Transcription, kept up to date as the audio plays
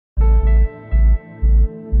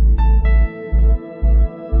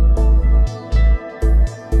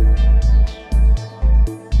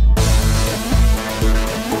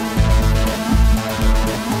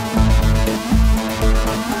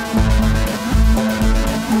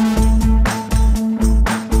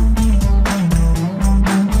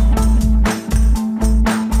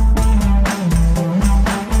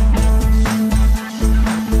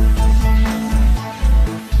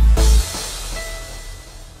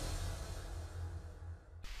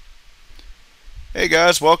Hey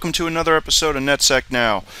guys, welcome to another episode of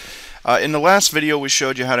NetSecNow. In the last video we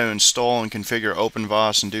showed you how to install and configure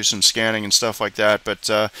OpenVAS and do some scanning and stuff like that, but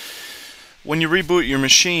when you reboot your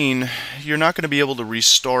machine, you're not going to be able to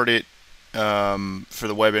restart it for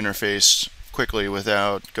the web interface quickly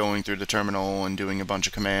without going through the terminal and doing a bunch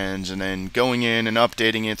of commands and then going in and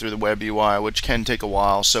updating it through the web UI, which can take a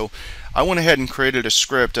while. So I went ahead and created a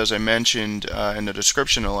script, as I mentioned in the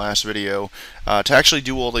description of the last video, to actually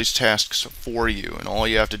do all these tasks for you. And all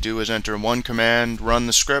you have to do is enter one command, run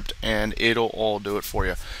the script, and it'll all do it for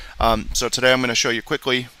you. So today I'm going to show you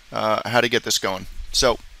quickly how to get this going.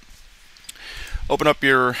 So open up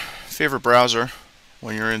your favorite browser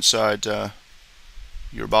when you're inside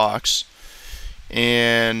your box,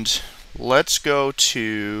 and let's go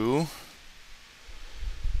to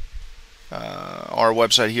our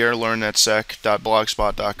website here,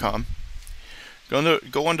 learnnetsec.blogspot.com.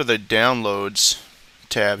 Go under the Downloads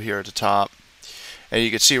tab here at the top, and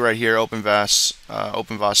you can see right here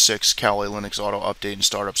OpenVAS-6 Kali Linux Auto Update and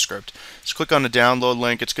Startup Script. So click on the download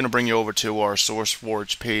link. It's going to bring you over to our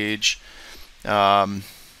SourceForge page, and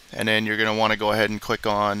then you're going to want to go ahead and click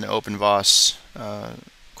on OpenVAS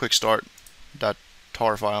Quick Start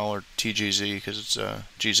 .tar file or TGZ because it's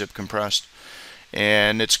gzip compressed,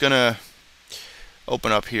 and it's going to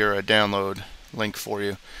open up here a download link for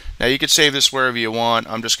you. Now you could save this wherever you want.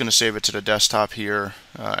 I'm just going to save it to the desktop here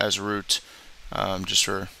as root, just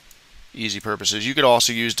for easy purposes. You could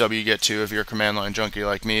also use wget too if you're a command line junkie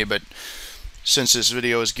like me, but since this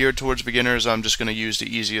video is geared towards beginners, I'm just going to use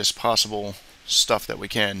the easiest possible stuff that we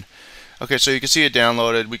can. Okay, so you can see it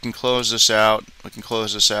downloaded. We can close this out.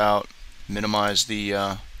 Minimize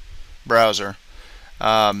the browser.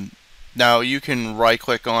 Now you can right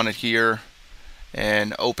click on it here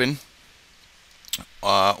and open,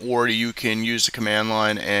 or you can use the command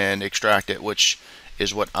line and extract it, which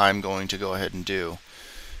is what I'm going to go ahead and do.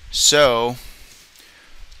 So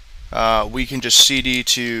we can just CD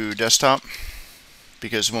to desktop,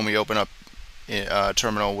 because when we open up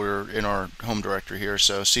terminal, we're in our home directory here.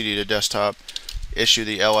 So CD to desktop, issue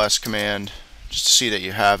the ls command just to see that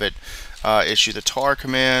you have it. Issue the tar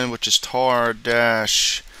command, which is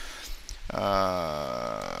tar-xvf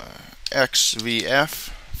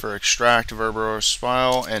for extract verbose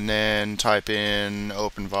file, and then type in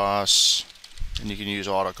OpenVAS, and you can use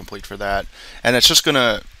autocomplete for that. And it's just going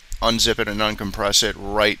to unzip it and uncompress it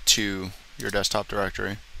right to your desktop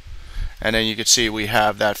directory. And then you can see we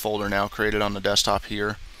have that folder now created on the desktop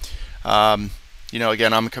here. You know,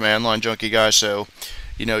 again, I'm a command line junkie guy, so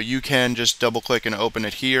you can just double click and open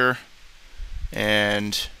it here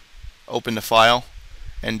and open the file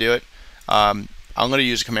and do it. I'm going to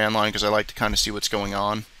use a command line because I like to kind of see what's going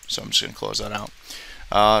on, so I'm just going to close that out.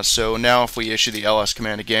 So now if we issue the ls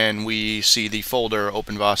command again, we see the folder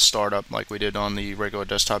OpenVAS startup like we did on the regular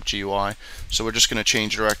desktop GUI. So we're just going to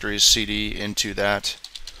change directories CD into that.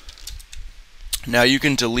 Now you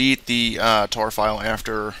can delete the tar file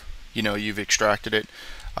after you've extracted it.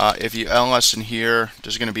 If you ls in here,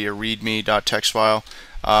 there's going to be a readme.txt file.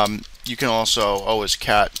 You can also always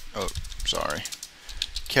cat the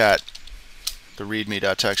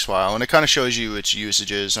readme.txt file, and it kind of shows you its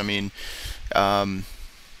usages. I mean,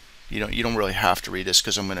 you don't really have to read this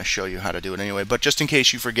because I'm going to show you how to do it anyway, but just in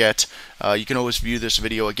case you forget, you can always view this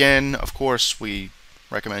video again. Of course, we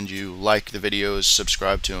recommend you like the videos,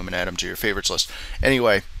 subscribe to them, and add them to your favorites list.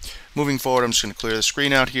 Anyway, moving forward, I'm just going to clear the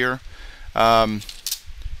screen out here.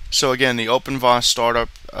 So again, the OpenVAS startup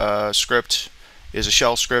script is a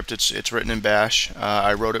shell script. It's written in Bash.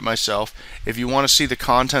 I wrote it myself. If you want to see the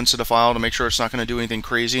contents of the file to make sure it's not going to do anything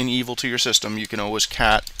crazy and evil to your system, you can always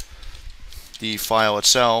cat the file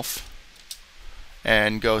itself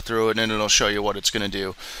and go through it, and then it'll show you what it's going to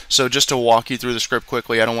do. So just to walk you through the script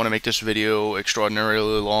quickly, I don't want to make this video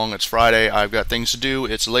extraordinarily long. It's Friday. I've got things to do.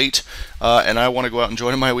 It's late, and I want to go out and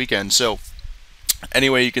enjoy my weekend. So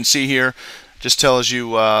anyway, you can see here, just tells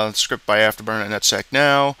you script by Afterburner and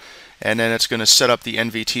NetSecNow, and then it's going to set up the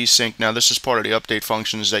NVT sync. Now this is part of the update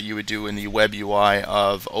functions that you would do in the web UI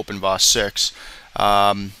of OpenVAS-6.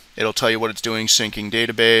 It'll tell you what it's doing, syncing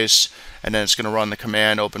database, and then it's going to run the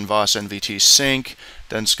command OpenVAS NVT sync.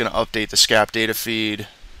 Then it's going to update the SCAP data feed.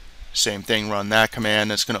 Same thing, run that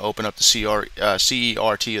command. It's going to open up the CERT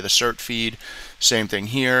of the CERT feed. Same thing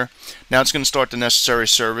here. Now it's going to start the necessary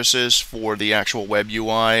services for the actual web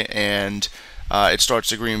UI, and it starts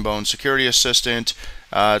the Greenbone Security Assistant.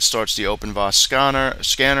 It starts the OpenVAS scanner,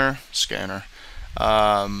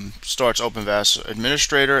 starts OpenVAS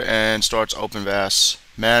Administrator, and starts OpenVAS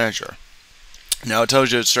Manager. Now it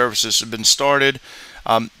tells you that services have been started.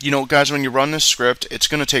 You know, guys, when you run this script, it's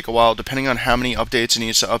going to take a while, depending on how many updates it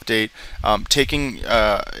needs to update.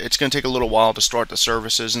 It's going to take a little while to start the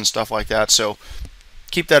services and stuff like that. So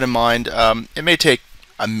keep that in mind. It may take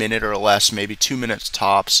a minute or less, maybe 2 minutes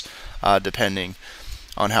tops, depending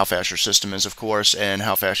on how fast your system is, of course, and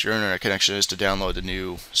how fast your internet connection is to download the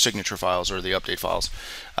new signature files or the update files.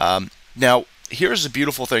 Now, here's the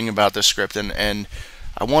beautiful thing about this script, and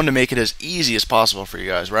I wanted to make it as easy as possible for you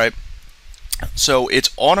guys, right? So it's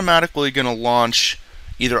automatically going to launch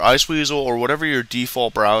either Iceweasel or whatever your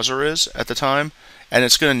default browser is at the time, and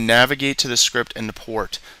it's going to navigate to the script and the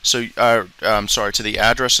port. So, I'm sorry, to the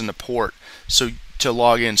address and the port. So to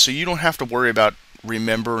log in, so you don't have to worry about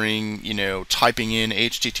remembering, you know, typing in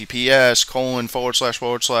https://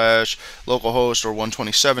 localhost or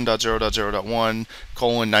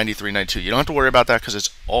 127.0.0.1:9392. You don't have to worry about that because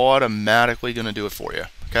it's automatically going to do it for you.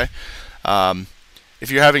 Okay.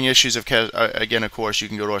 If you're having issues, again, of course, you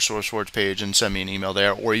can go to our SourceForge page and send me an email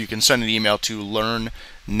there, or you can send an email to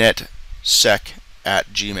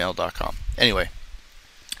learnnetsec@gmail.com. Anyway,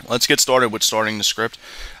 let's get started with starting the script.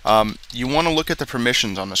 You want to look at the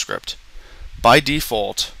permissions on the script. By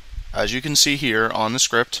default, as you can see here on the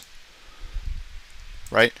script,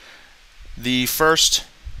 right, the first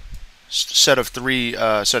set of 3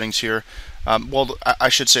 settings here, well, I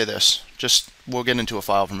should say this, we'll get into a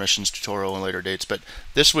file permissions tutorial in later dates, but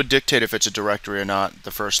this would dictate if it's a directory or not,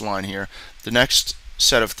 the first line here. The next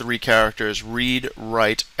set of 3 characters, read,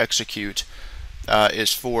 write, execute,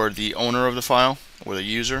 is for the owner of the file or the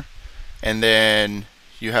user, and then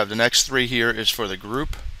you have the next 3 here is for the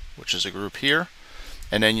group, which is a group here,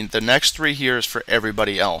 and then the next 3 here is for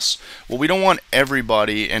everybody else. Well, we don't want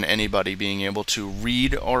everybody and anybody being able to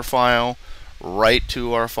read our file, write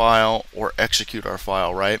to our file, or execute our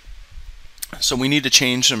file, right? So we need to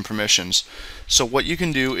change some permissions. So what you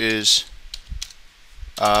can do is,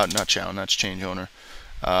 not chown, that's change owner.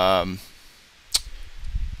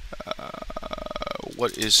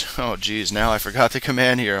 What is, oh geez, now I forgot the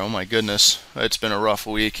command here. Oh my goodness, it's been a rough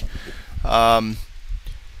week.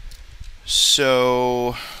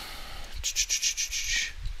 So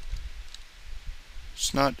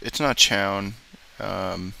it's not chown.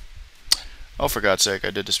 Oh, for God's sake,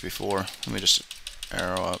 I did this before. Let me just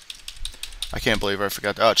arrow up. I can't believe I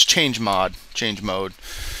forgot. Oh, it's change mode.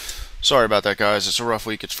 Sorry about that, guys. It's a rough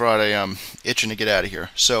week. It's Friday. I'm itching to get out of here.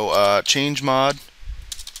 So change mod,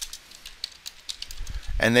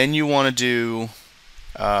 and then you want to do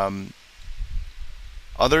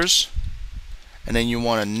others, and then you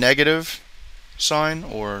want a negative sign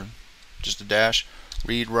or just a dash,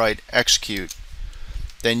 read, write, execute.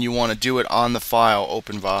 Then you want to do it on the file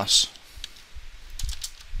OpenVAS.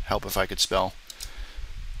 Help if I could spell.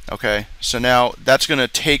 Okay, so now that's going to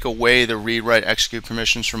take away the read, write, execute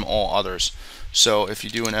permissions from all others. So if you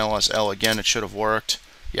do an LSL again, it should have worked.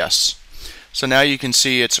 Yes. So now you can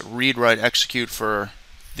see it's read, write, execute for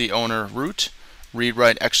the owner root, read,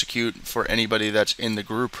 write, execute for anybody that's in the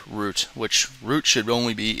group root, which root should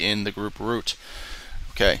only be in the group root.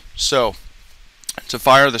 Okay, so to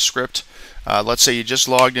fire the script, let's say you just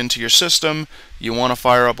logged into your system, you want to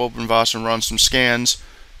fire up OpenVAS and run some scans.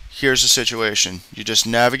 Here's the situation. You just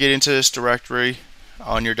navigate into this directory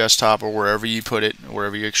on your desktop or wherever you put it,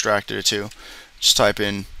 wherever you extracted it to. Just type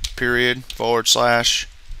in /OpenVAS,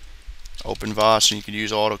 and you can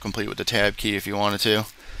use autocomplete with the tab key if you wanted to,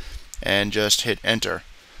 and just hit enter.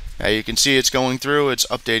 Now you can see it's going through, it's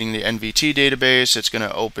updating the NVT database, it's going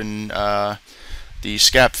to open the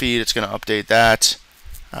SCAP feed, it's going to update that.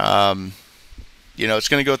 You know, it's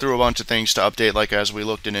going to go through a bunch of things to update, like as we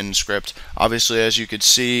looked in script. Obviously, as you could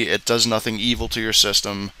see, it does nothing evil to your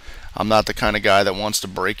system. I'm not the kind of guy that wants to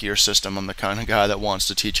break your system. I'm the kind of guy that wants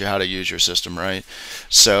to teach you how to use your system, right?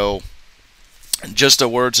 So, just a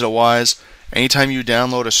word to the wise, anytime you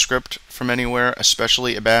download a script from anywhere,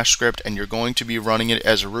 especially a bash script, and you're going to be running it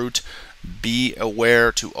as a root, be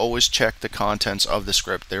aware to always check the contents of the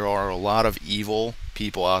script. There are a lot of evil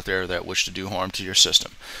people out there that wish to do harm to your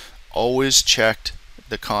system. Always check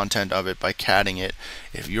the content of it by catting it.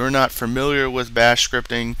 If you're not familiar with bash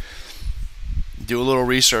scripting, do a little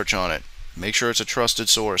research on it. Make sure it's a trusted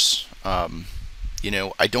source. You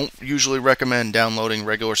know, I don't usually recommend downloading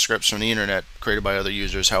regular scripts from the internet created by other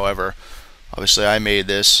users. However, obviously I made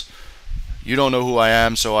this. You don't know who I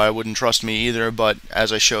am, so I wouldn't trust me either, but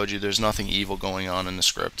as I showed you, there's nothing evil going on in the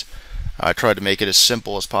script. I tried to make it as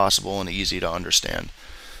simple as possible and easy to understand.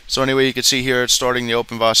 So anyway, you can see here it's starting the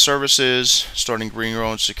OpenVAS services, starting Green Your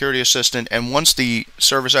Own Security Assistant, and once the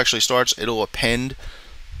service actually starts, it'll append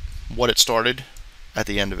what it started at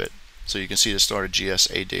the end of it. So you can see it started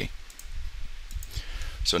GSAD.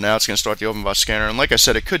 So now it's going to start the OpenVAS scanner, and like I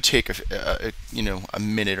said, it could take a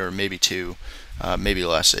minute or maybe two, maybe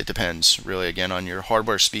less. It depends really again on your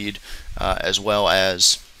hardware speed as well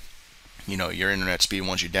as your internet speed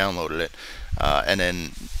once you downloaded it, and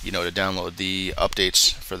then to download the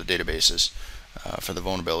updates for the databases for the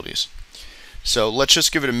vulnerabilities. So let's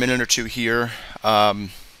just give it a minute or two here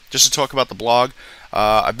just to talk about the blog.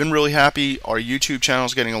 I've been really happy. Our YouTube channel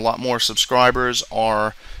is getting a lot more subscribers.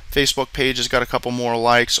 Our Facebook page has got a couple more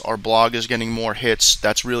likes. Our blog is getting more hits.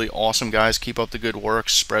 That's really awesome, guys. Keep up the good work.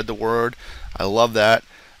 Spread the word. I love that.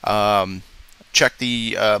 Check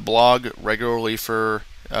the blog regularly for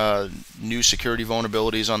new security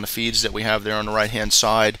vulnerabilities on the feeds that we have there on the right hand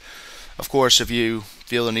side. Of course, if you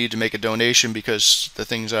feel the need to make a donation because the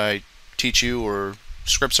things I teach you or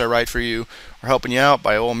scripts I write for you are helping you out,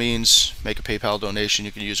 by all means make a PayPal donation.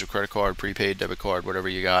 You can use a credit card, prepaid, debit card, whatever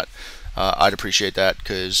you got. I'd appreciate that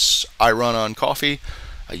because I run on coffee.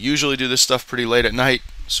 I usually do this stuff pretty late at night,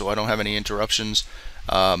 so I don't have any interruptions.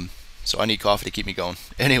 So I need coffee to keep me going.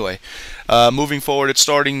 Anyway, moving forward, it's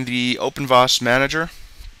starting the OpenVAS manager,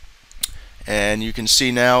 and you can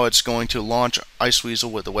see now it's going to launch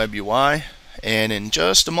Iceweasel with the web UI. And in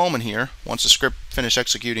just a moment here, once the script finishes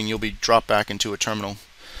executing, you'll be dropped back into a terminal,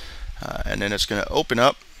 and then it's going to open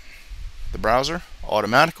up the browser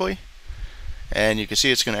automatically. And you can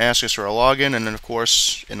see it's going to ask us for a login, and then of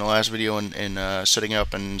course in the last video in setting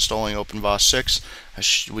up and installing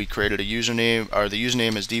OpenVAS-6, we created a username, or the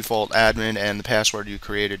username is default admin, and the password you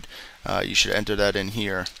created, you should enter that in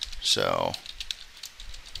here. So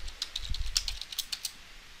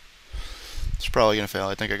it's probably going to fail.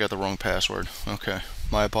 I think I got the wrong password. Okay,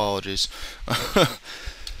 my apologies.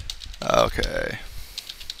 Okay.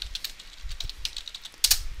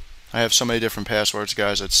 I have so many different passwords,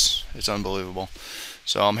 guys, it's unbelievable.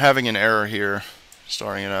 So I'm having an error here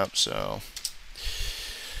starting it up, so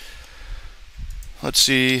let's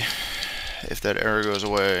see if that error goes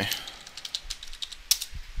away.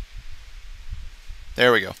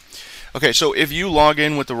 There we go. Okay, so if you log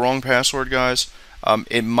in with the wrong password, guys,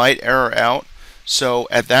 it might error out. So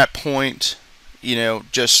at that point,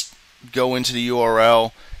 just go into the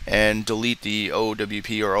URL and delete the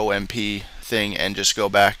OWP or OMP thing and just go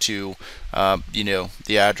back to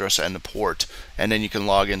the address and the port, and then you can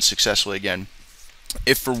log in successfully again.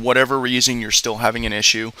 If for whatever reason you're still having an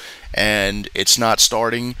issue and it's not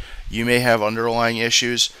starting, you may have underlying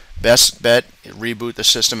issues. Best bet, reboot the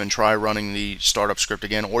system and try running the startup script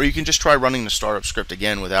again, or you can just try running the startup script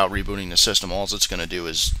again without rebooting the system. All it's going to do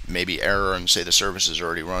is maybe error and say the service is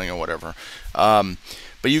already running or whatever.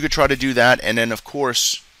 But you could try to do that, and then of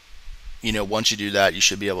course, once you do that, you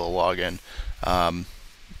should be able to log in.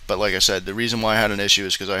 But like I said, the reason why I had an issue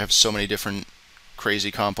is because I have so many different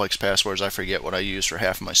crazy complex passwords, I forget what I use for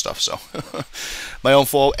half of my stuff. So my own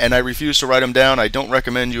fault, and I refuse to write them down. I don't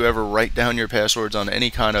recommend you ever write down your passwords on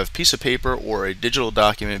any kind of piece of paper or a digital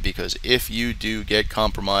document, because if you do get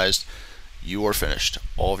compromised, you are finished.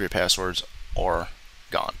 All of your passwords are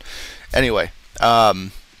gone. Anyway,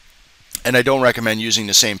 and I don't recommend using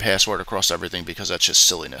the same password across everything, because that's just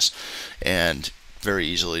silliness and very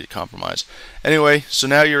easily to compromise. Anyway, so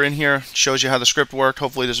now you're in here, shows you how the script worked.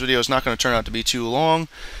 Hopefully this video is not going to turn out to be too long.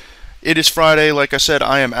 It is Friday. Like I said,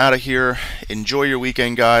 I am out of here. Enjoy your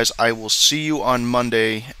weekend, guys. I will see you on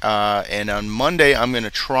Monday, and on Monday I'm going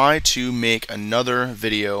to try to make another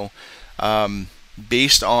video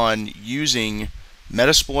based on using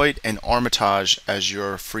Metasploit and Armitage as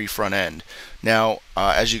your free front end. Now,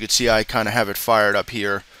 as you can see, I kind of have it fired up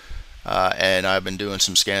here, and I've been doing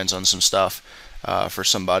some scans on some stuff for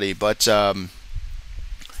somebody. But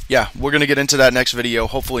yeah, we're going to get into that next video.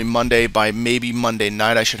 Hopefully Monday, by maybe Monday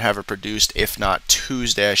night, I should have it produced. If not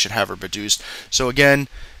Tuesday, I should have it produced. So again,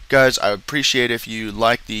 guys, I appreciate if you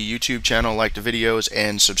like the YouTube channel, like the videos,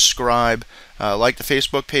 and subscribe. Like the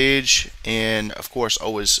Facebook page, and of course,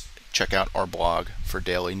 always check out our blog for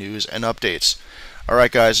daily news and updates.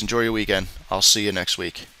 Alright guys, enjoy your weekend. I'll see you next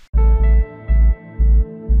week.